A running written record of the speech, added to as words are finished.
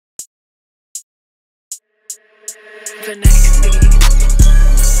The next beat.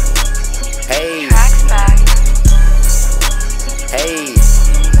 Hey. Tracks back. Hey.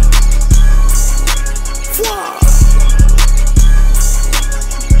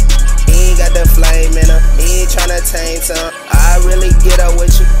 He ain't got the flame in him. He ain't tryna tame some. I really get up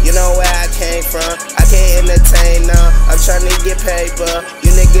with you. You know where I came from. I can't entertain now. I'm tryna get paper. You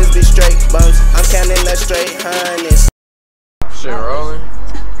niggas be straight bums. I'm counting the straight hundreds. Shit rolling.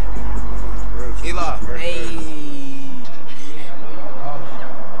 Eli. Hey.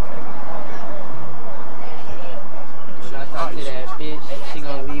 When I talk to that bitch, she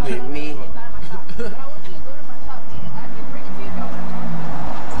gonna leave with me.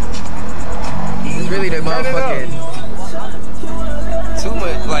 It's really that motherfucking too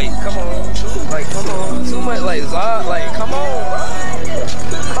much. Like, come on. Come on. Too much. Like, Zod. Like, come on.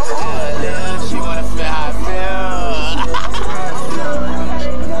 Come on. She wanna feel how I feel.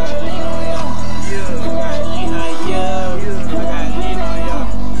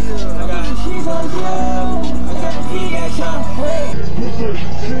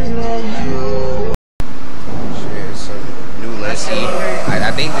 Shit, some new Leslie.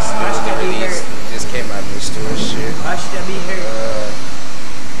 I think this newly released. Just came out of the store. Shit. How's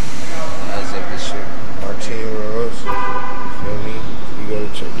that this shit? 14 rolls. Feel me? You gotta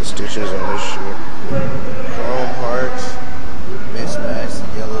check the stitches on this shit. Chrome parts, mismatched,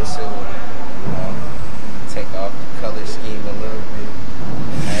 yellow silver. Take off the color scheme a little bit.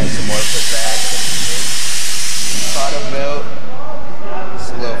 Add some more pizzazz to the shit. Prada belt. It's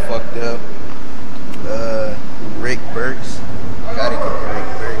a little fucked up. Rick Burks. Gotta get the Rick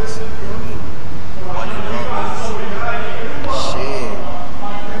Burks. One and only. Shit.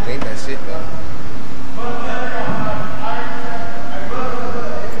 I think that's it though.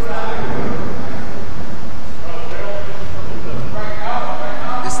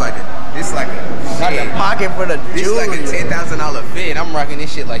 This like a Pocket for the this jewelry. like a $10,000 fit. I'm rocking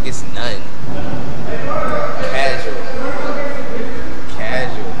this shit like it's none.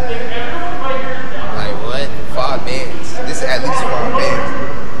 Casual. Like what? 5 bands. This is at least 5 bands.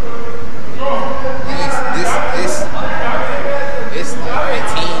 This 15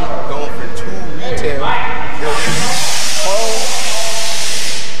 going for 2 retail.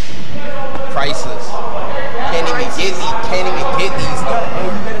 Priceless. Can't even get these though. Hey,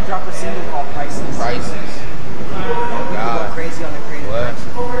 you better drop a single called Priceless. Priceless. Oh God. Go crazy on the creative. What?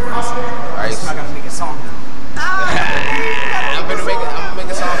 Priceless. I gotta make a song now. I'm gonna make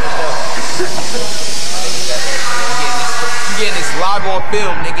a song for sure. You getting this live on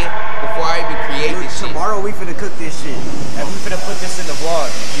film, nigga, before I even create this shit. Tomorrow we finna cook this shit. And we finna put this in the vlog.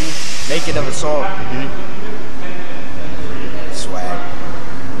 You make it of a song. Swag.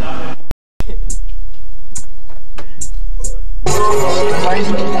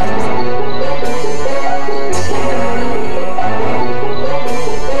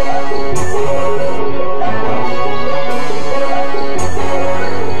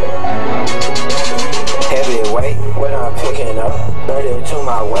 Heavyweight, what I'm picking up, 30 to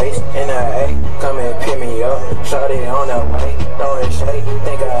my waist, NIA, come and pick me up, shorty on the way, throwing shade,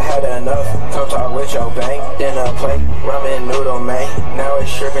 think I had enough, come talk with your bank, dinner plate, ramen noodle man, now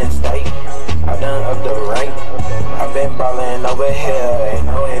it's shrimping steak, I done up the rank, I've been ballin' over here, ain't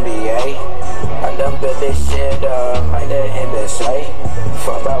no NBA, I done built this shit up, like the NBC,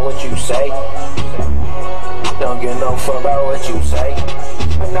 fuck about what you say, don't give no fuck about what you say.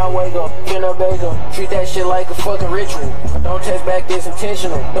 And I wake up, in a bagel, treat that shit like a fucking ritual. I don't text back, it's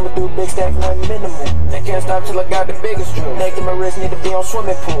intentional. Number 2 big stack, nothing minimal. They can't stop till I got the biggest drill. Naked my wrist, need to be on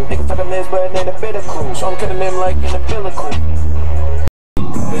swimming pool. Nigga talking this, but it ain't a bit of cool. So I'm cutting them like an umbilical.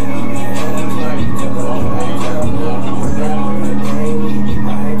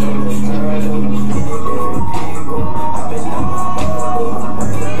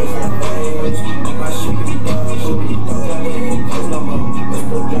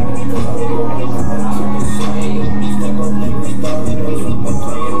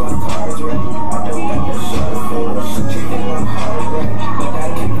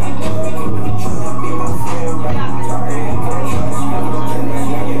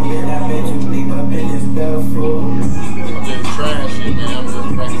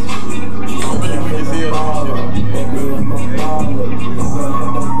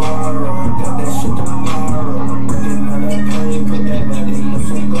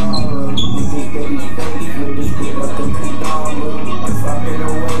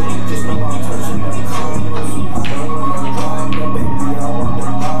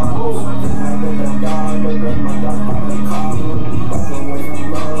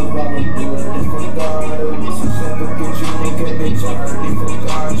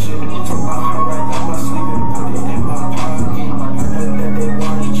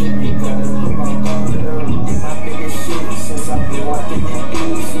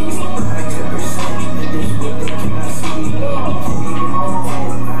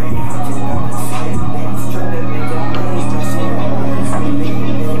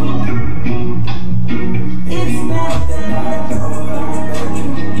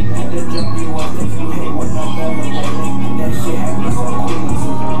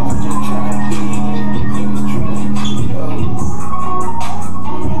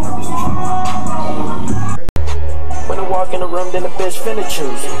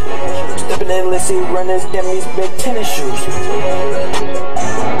 runners, them these big tennis shoes.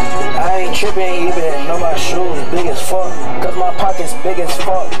 I ain't tripping, even know my shoes big as fuck. Cause my pockets big as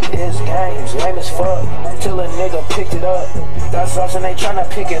fuck. This game's lame as fuck. Till a nigga picked it up. Got sauce and they tryna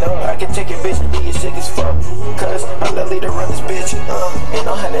pick it up. I can take your bitch and be sick as fuck. Cause I'm the leader of this bitch. Ain't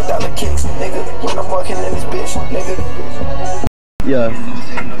no $100 kicks, nigga. When I'm walking in this bitch, nigga. Yeah.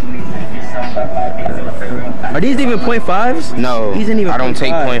 Are these even .5s? No, these ain't even I don't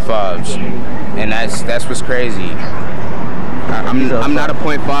take .5s, and that's what's crazy. I'm not a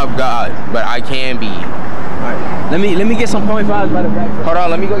 .5 god, but I can be. Alright, let me get some .5s by the back. Hold on,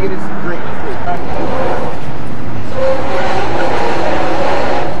 let me go get this drink.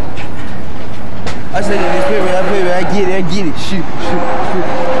 I said this paper, I get it. Shoot.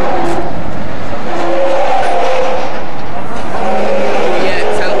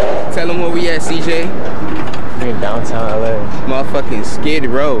 Tell them where we at, CJ. We're in downtown LA. Motherfucking Skid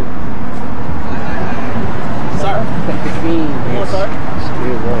Row. Sorry.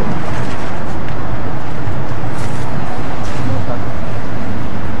 Skid Row.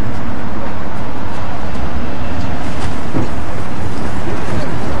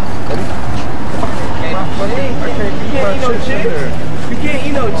 You can't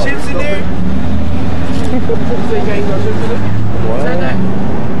eat no chips in there? So you can't eat no chips in there? What?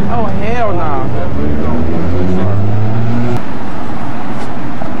 Oh, hell no.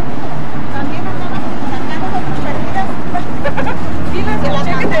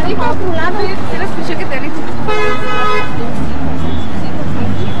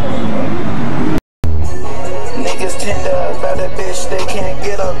 Niggas tender about that bitch, they can't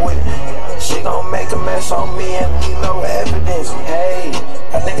get up with it. She gon' make a mess on me and leave no evidence. Hey,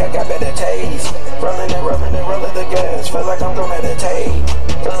 I think I got better taste. Rolling the gas, feel like I'm gon' meditate.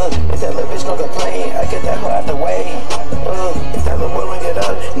 If that little bitch gon' complain, I get that hoe out the way. If that little boy ring it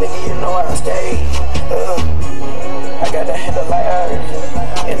up, nigga, you know I stay. I got the handle like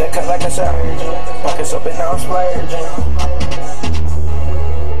her, in the cut like a surgeon. Pockets open, now I'm splurging.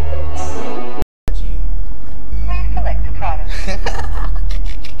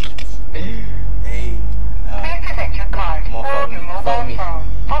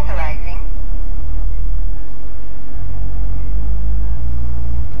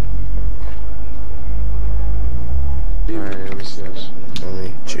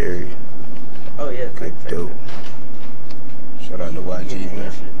 Jerry. Oh yeah, good dope. Shout out to YG,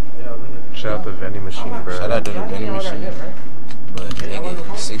 man. Shout out to the vending machine, bro. Shout out to the vending machine. But nigga,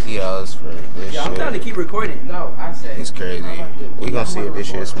 $60 for this shit. I'm trying to keep recording. No, I said it's crazy. We gonna see if this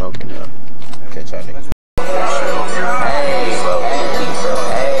shit is smoking up. Catch y'all niggas.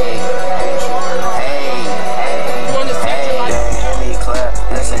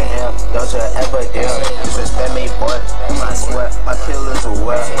 Don't you ever dare disrespect me, boy. My sweat, my killers are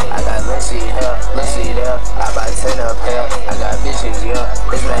well. I got Lucy here, Lucy there. I buy 10 up here. I got bitches, yeah.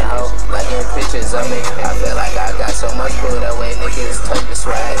 This man hoe, liking pictures of me. I feel like I got so much food that way niggas took the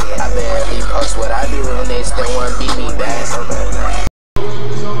swag. I barely post what I do and they still want to beat me back.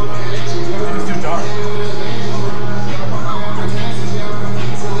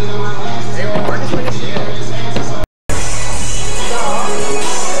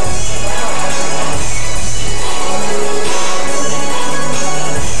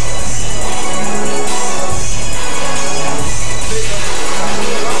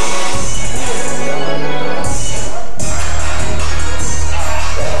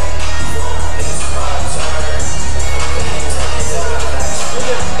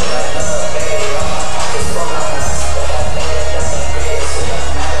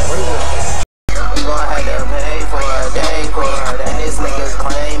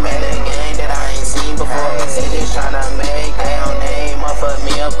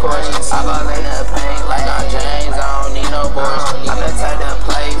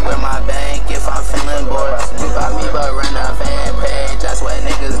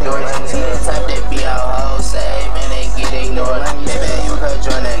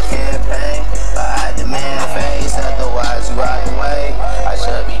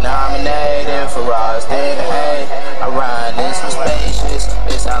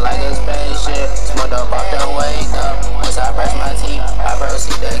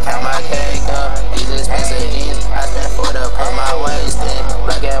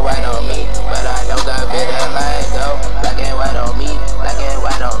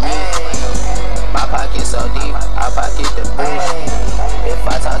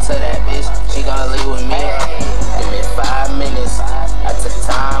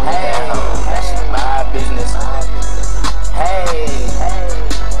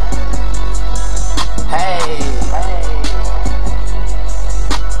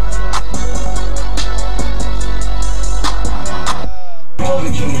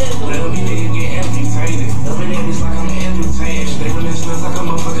 Let them niggas get amputated. Up in that bitch like I'm amputated. Stay with this nuts like I'm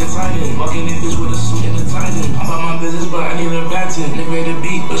a fucking titan. Walking in bitch with a suit and a titan. I'm about my business, but I need a baton. Nigga made a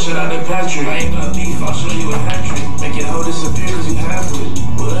beat, but shout out to Patrick. I ain't got beef, I'll show you a hat trick. Make it whole disappear cause you have it.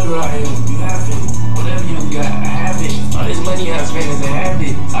 Whatever I am, you have it. Whatever you got, I have it. All this money I spend is a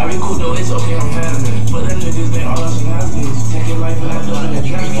habit. I recoup though, it's okay, I'm having it. But them niggas, they all us and this. Taking life and I do it in the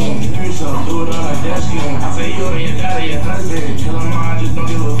trap game. Do yourself, do it on a dash game. I say you and your daddy, your husband. Tell them all, I just don't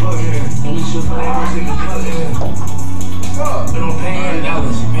give a fuck here. Let me shoot for that bitch in the cut in. But I'm paying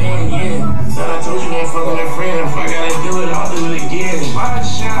dollars, paying yen. But I told you ain't fucking a friend. If I gotta do it, I'll do it again. My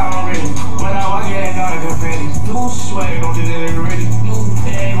shot already. When I walk in, I got a confetti. New swag, don't do that already. New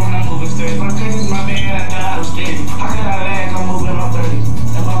bag when I'm moving stairs. My cousin's my man, I got out steady. I got out of that, I'm moving on 30.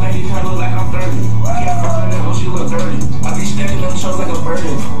 And my baby try to look like I'm 30. I can't fuck her that, oh, she look dirty. I be standing them shows like a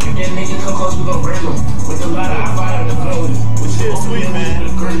burden. If that nigga come close, we gon' burn him. With the lighter, I fire the clothes. With shit sweet, man.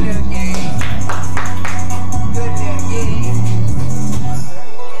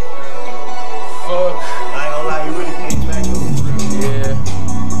 I ain't gonna lie, you really can't back over. Yeah.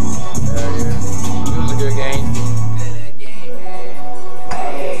 It was a good game.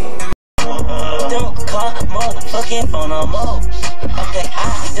 Don't call motherfucking phone no more. Okay, I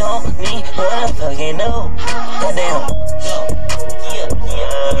don't need motherfucking no. Goddamn.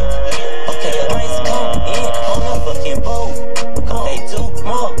 Okay, lights come in on the fucking boat. Okay, 2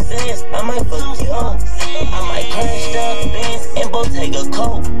 more cents, I might fuck you up. I might crash the Benz and both take a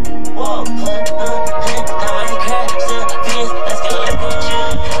coat. Whoa, I might crash the Benz, let's go let me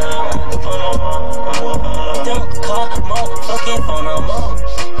chill. Don't call motherfucking phone no more.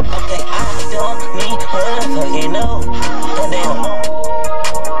 Okay, I don't need motherfucking no. Goddamn.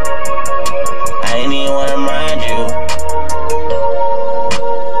 I ain't even wanna remind you.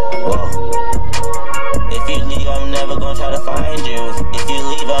 Whoa. If you leave, I'm never gonna try to find you. If you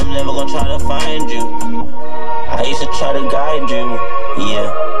leave, I'm never gonna try to find you. I used to try to guide you, yeah.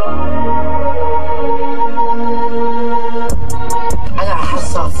 I got hot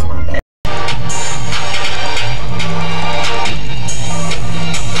sauce in my bag.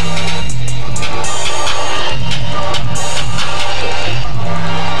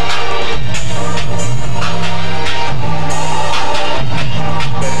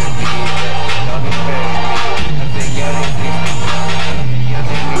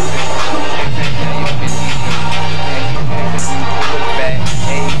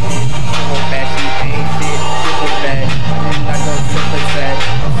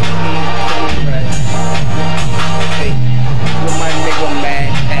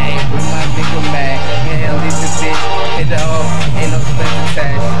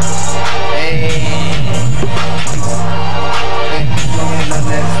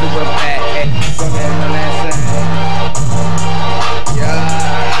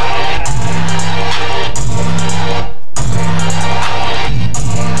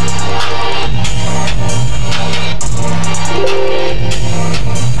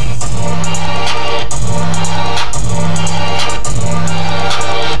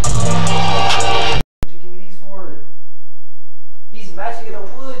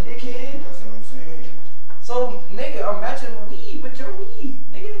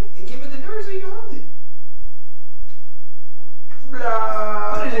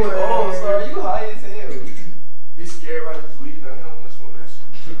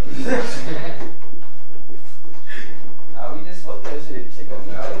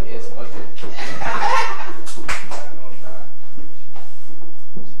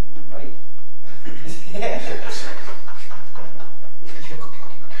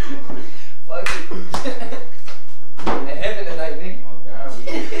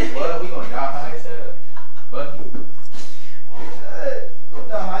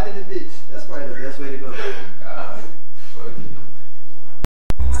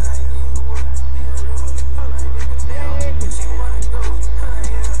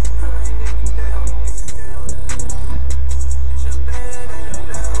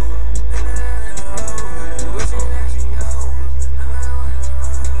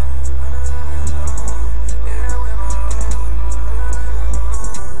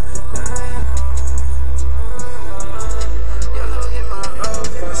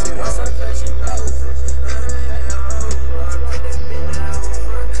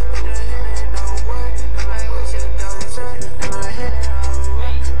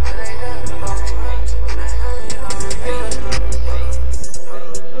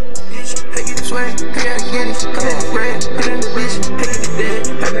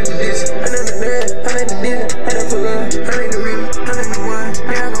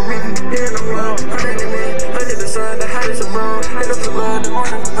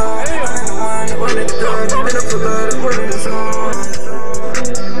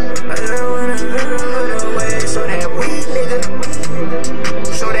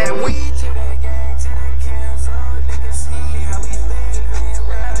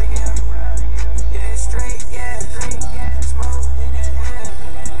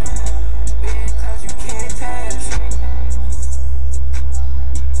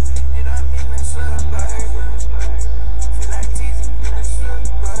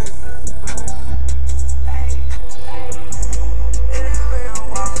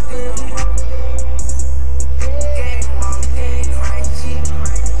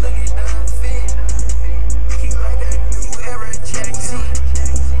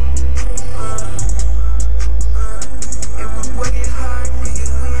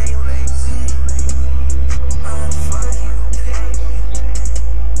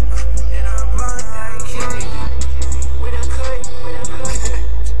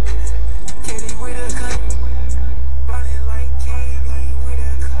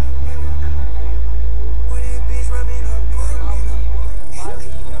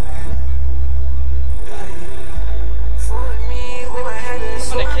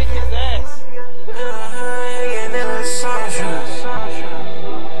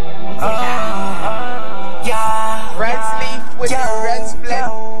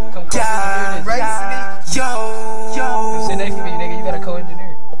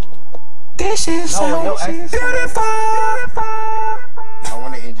 This is so beautiful. I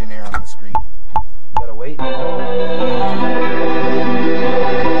want an engineer on the screen. Gotta wait. Touch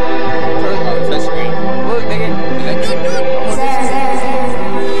screen. Look, nigga.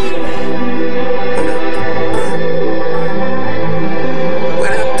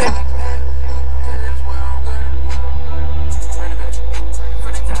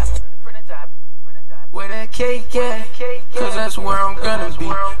 Where that cake at? Cause that's where I'm gonna be.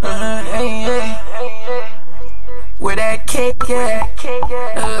 Hey, hey. Where that cake at? That's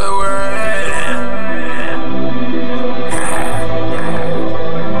where I'm at.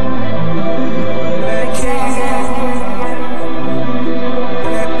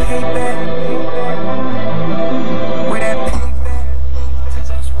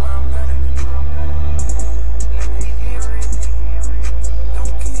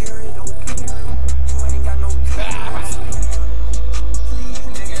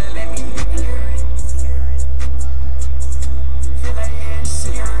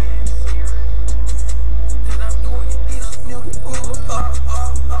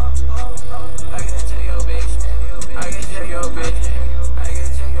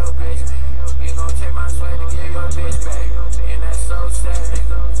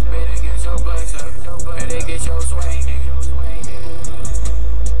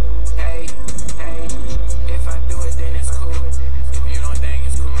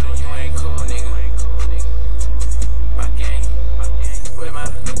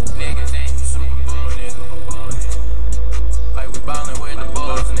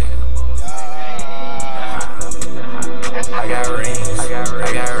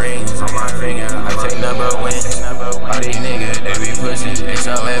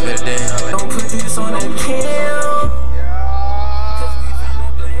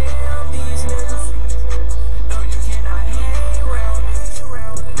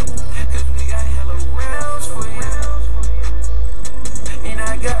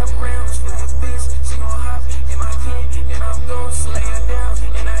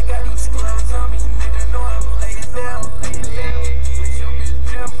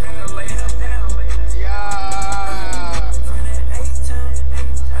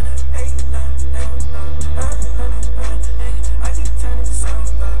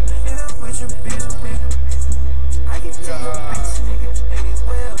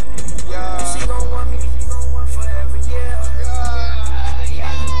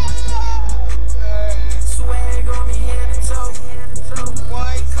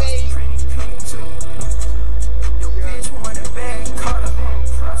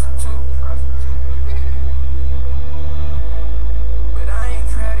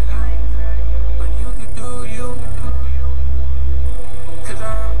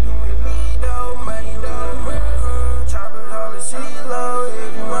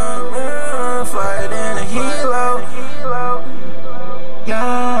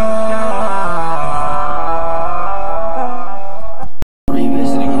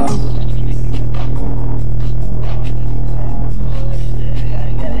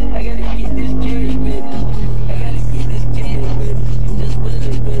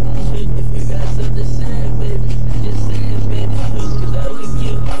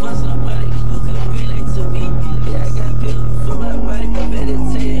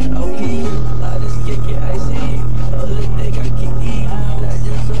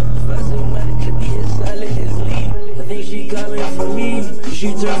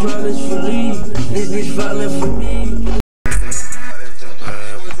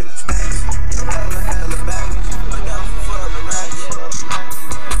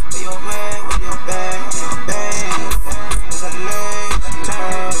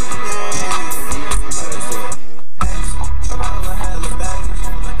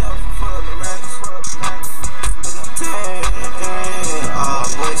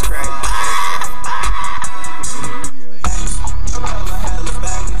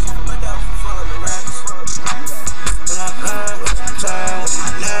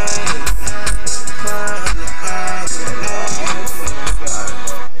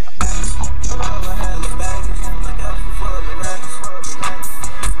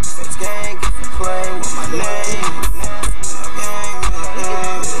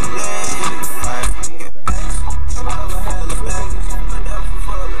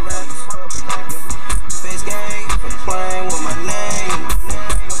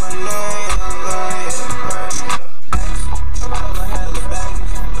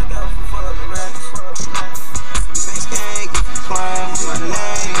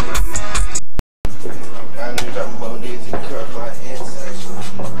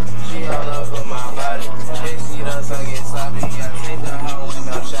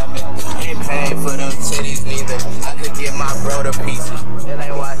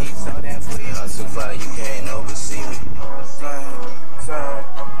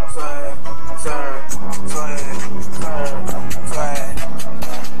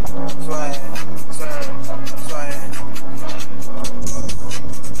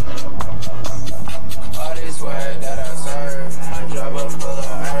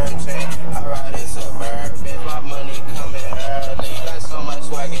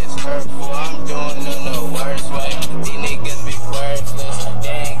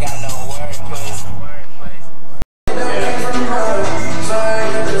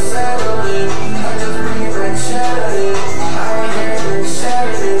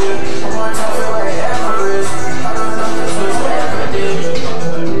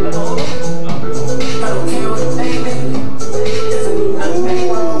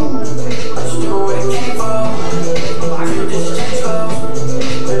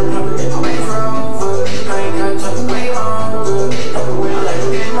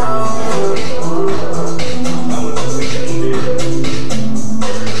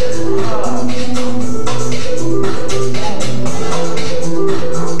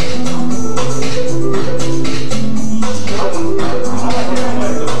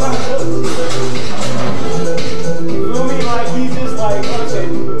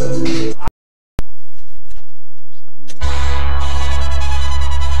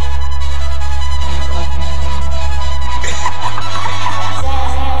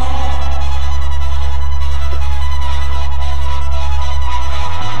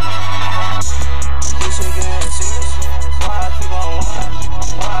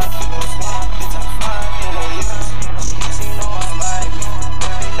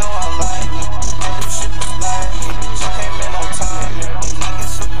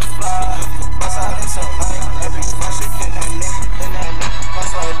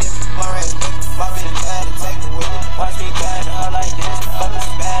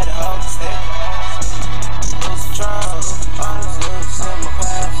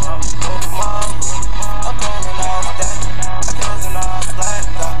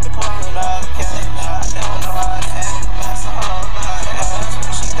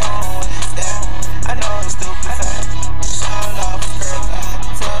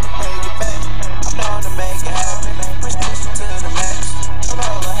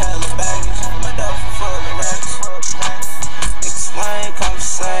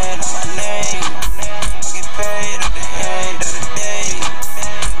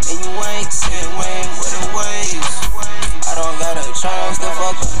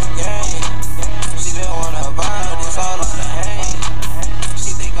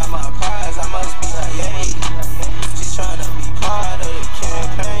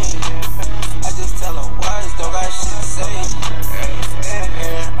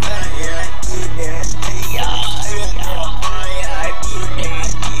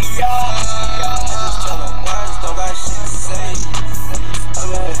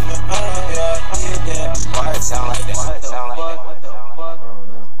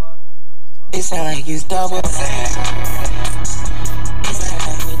 It sound like it's double. It sound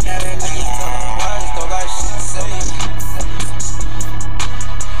like it's double. I just told them words, don't got shit to say.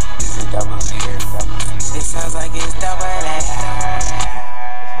 Is it double here? It sounds like it's double. It's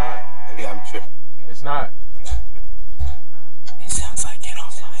not. Maybe I'm tripping. It's not. It sounds like it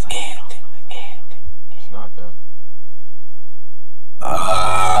on my end. It's not though.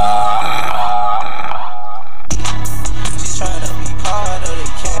 She's trying to be part of the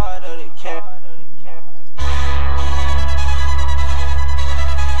cat.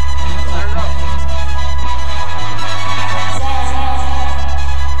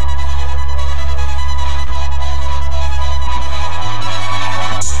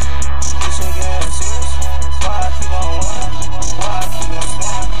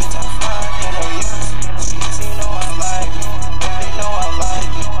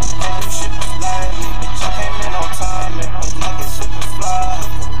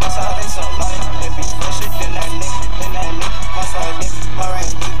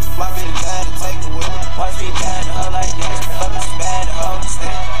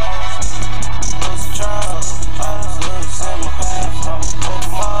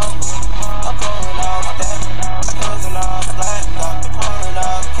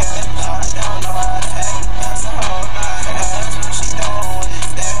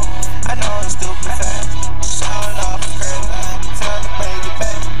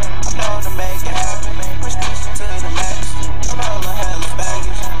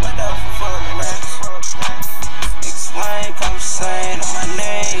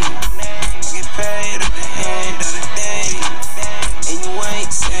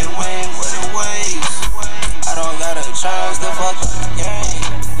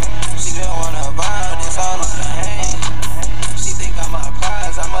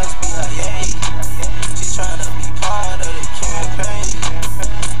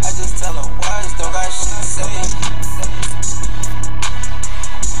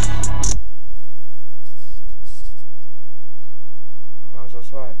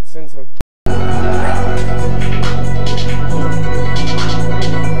 Since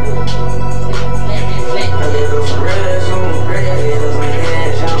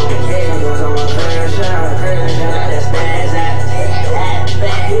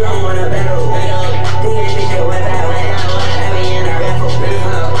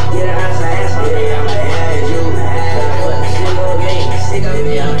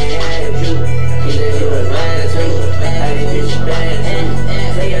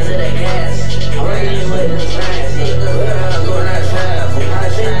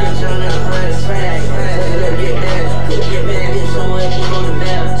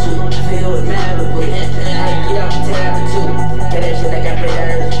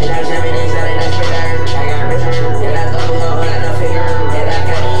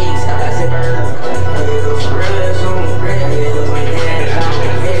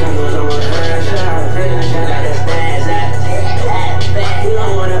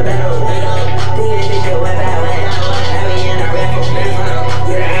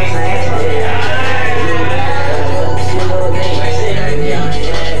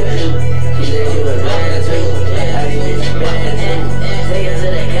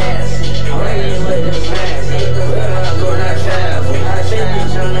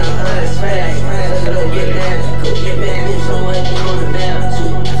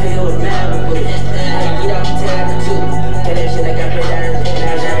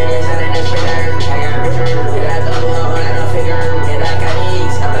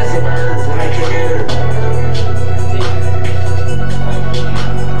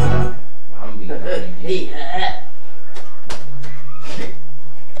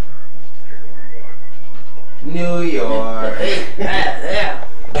New York.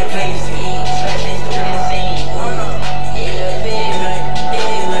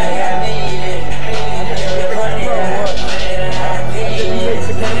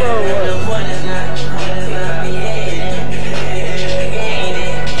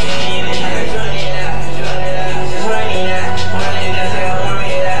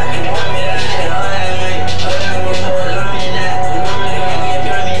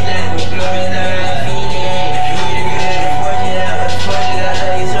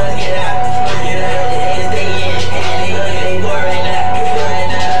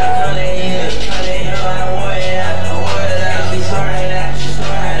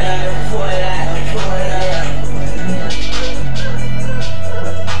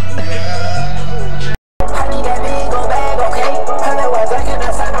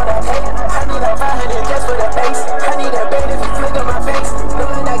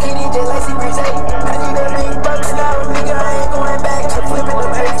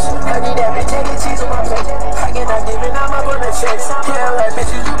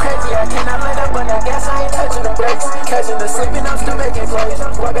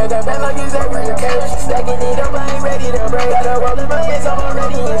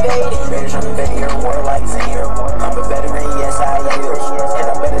 been your war like Zane. I'm a veteran, yes I am. And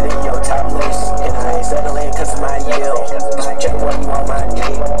I'm better than your top list. And I ain't settling cause of my yield. Check what you on my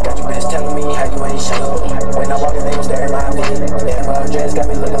dick. Got your bitch telling me how you ain't shit. When I walk in, they gon' stare at my feet. Damn, my dress got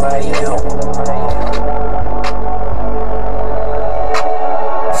me looking like him.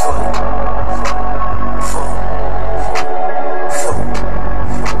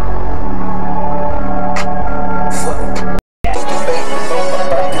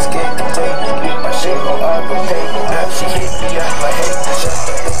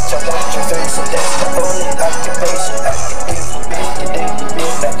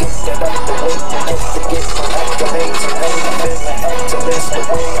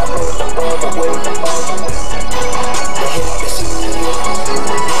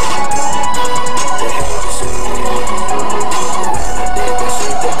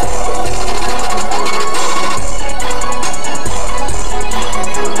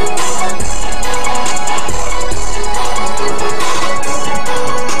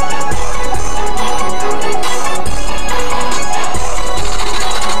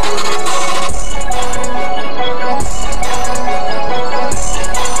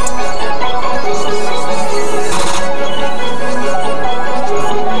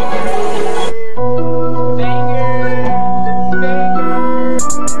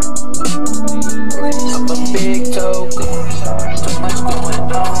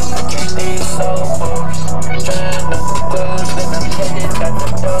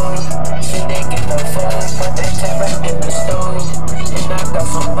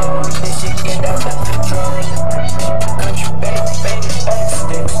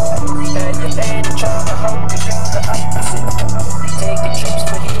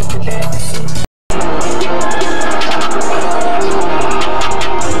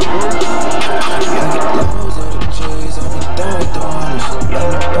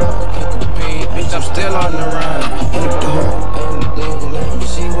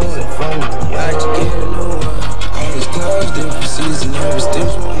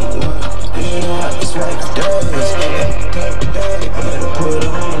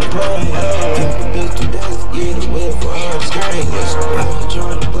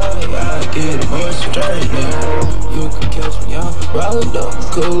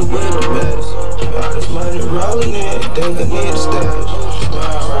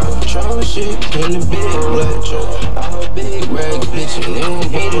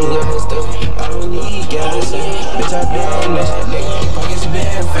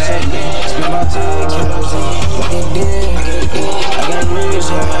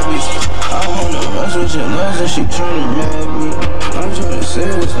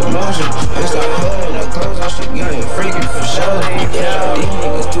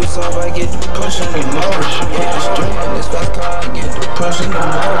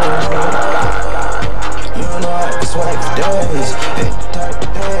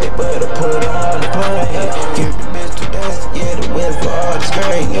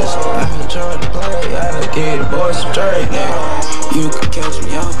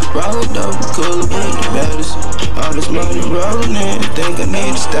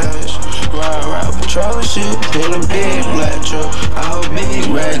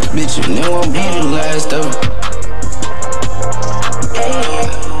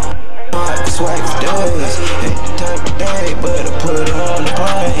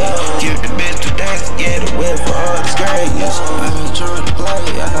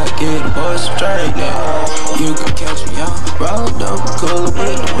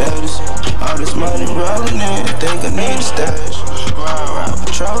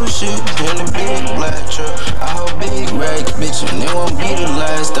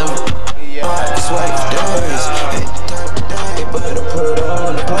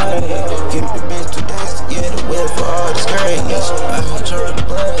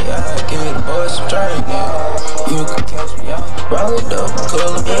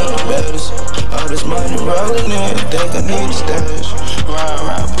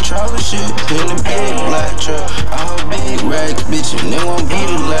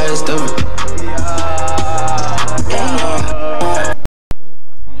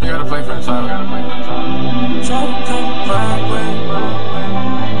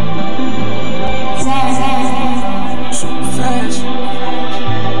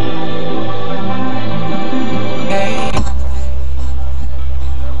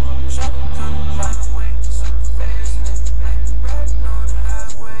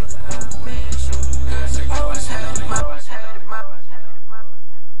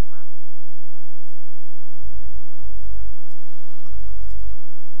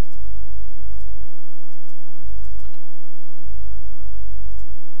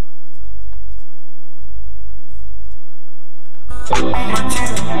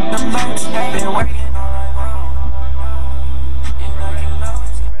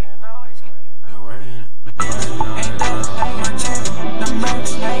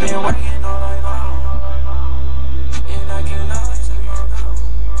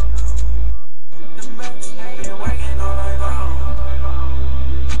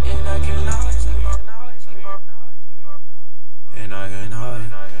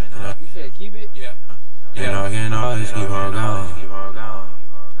 Keep it? Yeah. And I can always keep on going.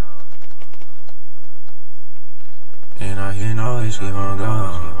 And I can always keep on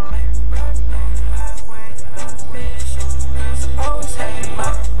going.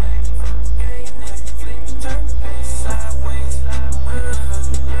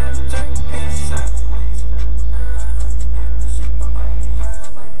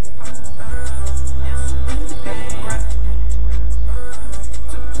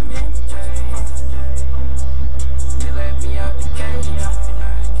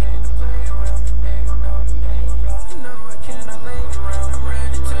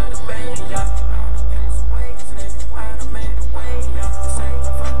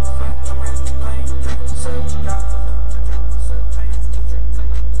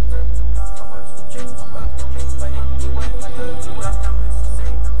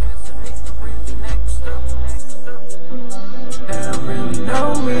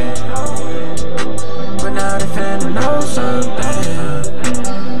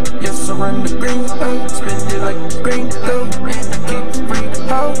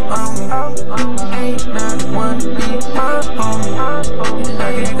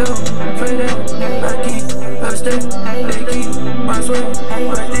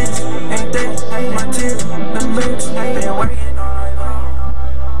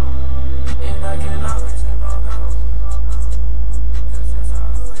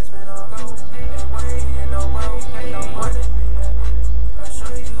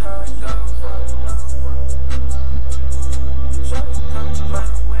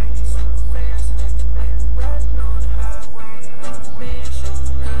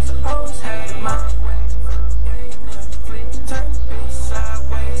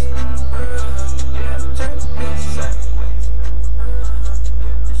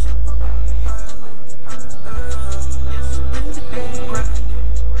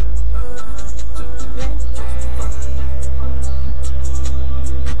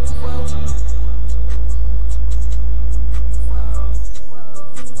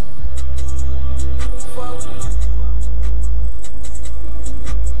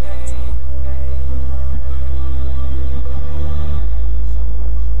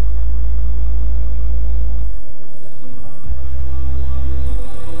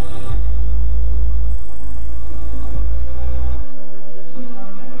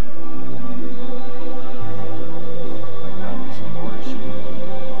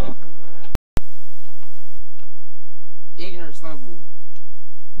 Ignorance level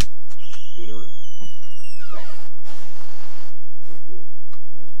through the roof. Back.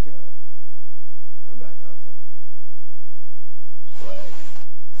 Come back outside. Swag.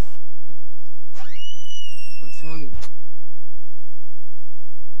 I'm telling you.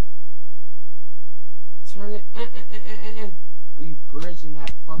 Turn it. We bridging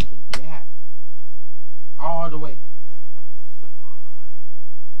that fucking gap all the way.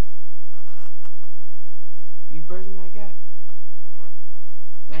 You bridging that gap?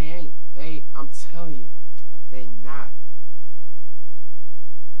 They ain't. I'm telling you, they not.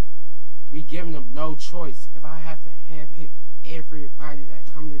 We giving them no choice. If I have to handpick everybody that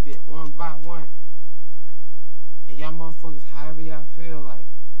come to the bit one by one, and y'all motherfuckers, however y'all feel like,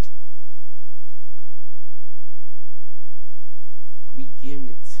 we giving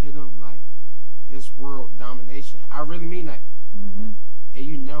it to them like it's world domination. I really mean that. Mm-hmm. And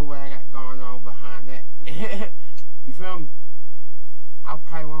you know what I got going on behind that. You feel me? I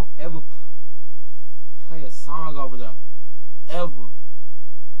probably won't ever play a song over there. Ever.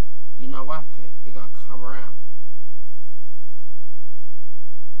 You know why? Cause it gonna come around.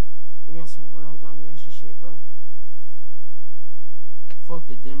 We on some real domination shit, bro. Fuck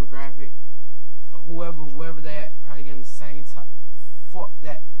a demographic. Whoever they at, probably getting the same time. Fuck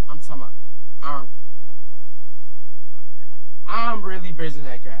that. I'm talking about I'm really bridging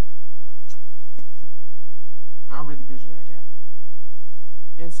that gap. I'm really bridging that gap.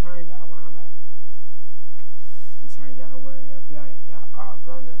 In turn, y'all where I'm at. In turn, y'all where y'all at. Y'all all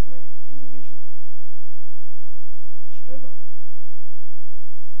grown ass man.